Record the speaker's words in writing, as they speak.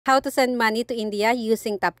How to send money to India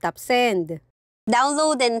using TapTapSend.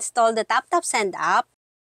 Download and install the TapTapSend app.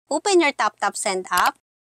 Open your TapTapSend app.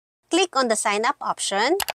 Click on the Sign Up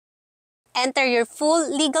option. Enter your full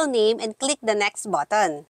legal name and click the Next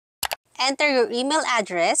button. Enter your email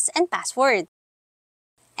address and password.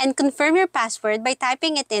 And confirm your password by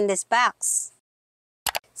typing it in this box.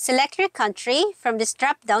 Select your country from this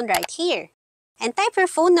drop-down right here and type your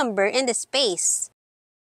phone number in the space.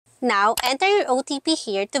 Now, enter your OTP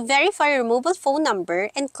here to verify your mobile phone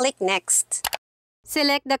number and click Next.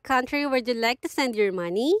 Select the country where you'd like to send your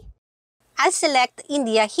money. I'll select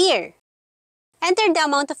India here. Enter the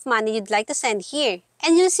amount of money you'd like to send here,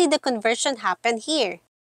 and you'll see the conversion happen here.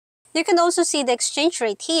 You can also see the exchange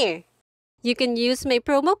rate here. You can use my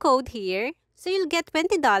promo code here, so you'll get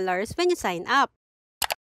 $20 when you sign up.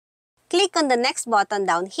 Click on the Next button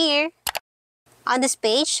down here. On this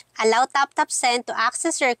page, allow TapTapSend to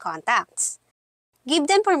access your contacts. Give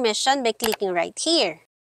them permission by clicking right here.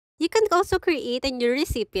 You can also create a new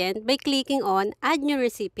recipient by clicking on Add New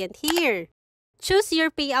Recipient here. Choose your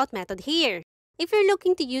payout method here. If you're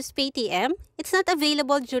looking to use Paytm, it's not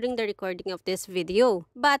available during the recording of this video.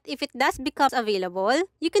 But if it does become available,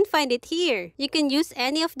 you can find it here. You can use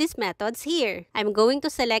any of these methods here. I'm going to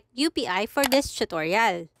select UPI for this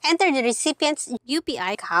tutorial. Enter the recipient's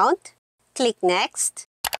UPI account. Click Next.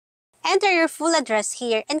 Enter your full address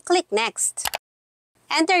here and click Next.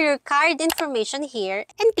 Enter your card information here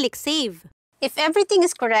and click Save. If everything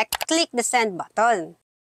is correct, click the Send button.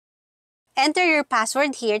 Enter your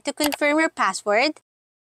password here to confirm your password.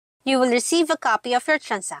 You will receive a copy of your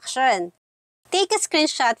transaction. Take a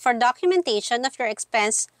screenshot for documentation of your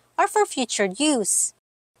expense or for future use.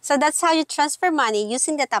 So that's how you transfer money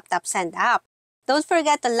using the TapTapSend app. Don't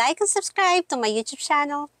forget to like and subscribe to my YouTube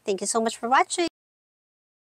channel. Thank you so much for watching.